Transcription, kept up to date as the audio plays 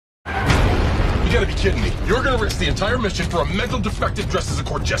You gotta be kidding me. You're gonna risk the entire mission for a mental defective dressed as a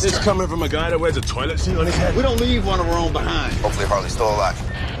court jester. It's coming from a guy that wears a toilet seat on his head. We don't leave one of our own behind. Hopefully Harley's still alive.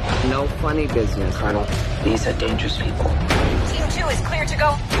 No funny business, Colonel. These are dangerous people. Team 2 is clear to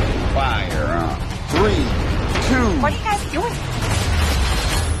go. Fire on. 3, 2. What are you guys doing?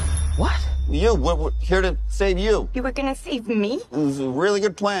 What? We're here to save you. You were gonna save me? It was a really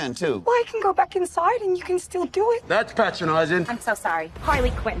good plan, too. Well, I can go back inside and you can still do it. That's patronizing. I'm so sorry.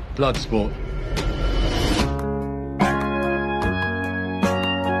 Harley Quinn. Blood sport.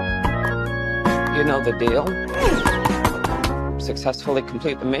 You know the deal. Successfully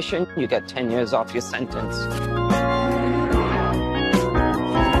complete the mission, you get 10 years off your sentence.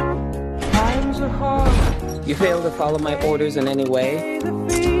 Times are hard. You fail to follow my orders in any way,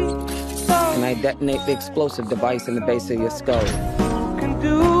 and I detonate the explosive device in the base of your skull. Can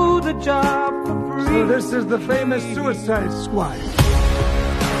do the job for free. So this is the famous Suicide Squad.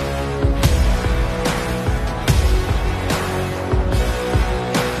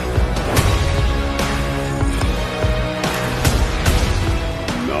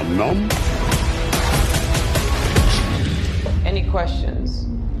 Nom nom. Any questions?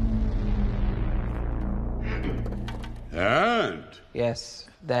 And Yes,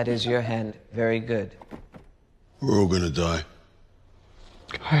 that is your hand. Very good. we're all gonna die.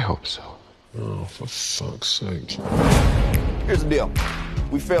 I hope so. Oh, for fuck's sake. Here's the deal.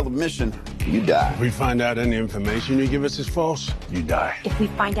 We fail the mission, you die. If we find out any information you give us is false, you die. If we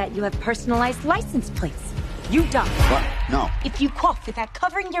find out you have personalized license plates, you die. What? No. If you cough without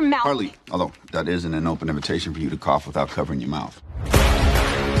covering your mouth. Harley, although that isn't an open invitation for you to cough without covering your mouth.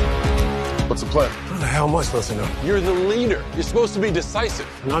 What's the plan? How the hell am I supposed to know? You're the leader. You're supposed to be decisive.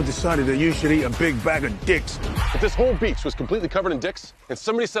 And I've decided that you should eat a big bag of dicks. If this whole beach was completely covered in dicks, and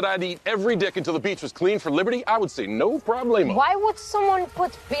somebody said I'd eat every dick until the beach was clean for liberty, I would say no problemo. Why would someone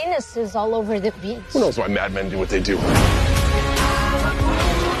put penises all over the beach? Who knows why madmen do what they do?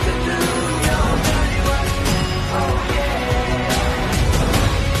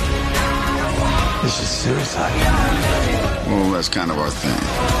 This is suicide. Well, that's kind of our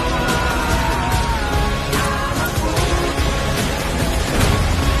thing.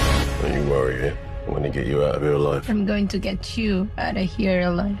 Don't you worry, eh? I'm gonna get you out of here alive. I'm going to get you out of here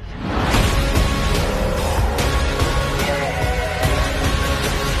alive.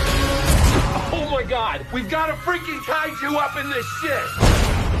 Oh my God! We've got a freaking kaiju up in this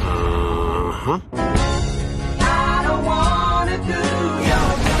shit!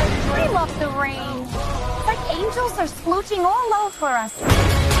 We love the rain. It's like angels are splooching all over us.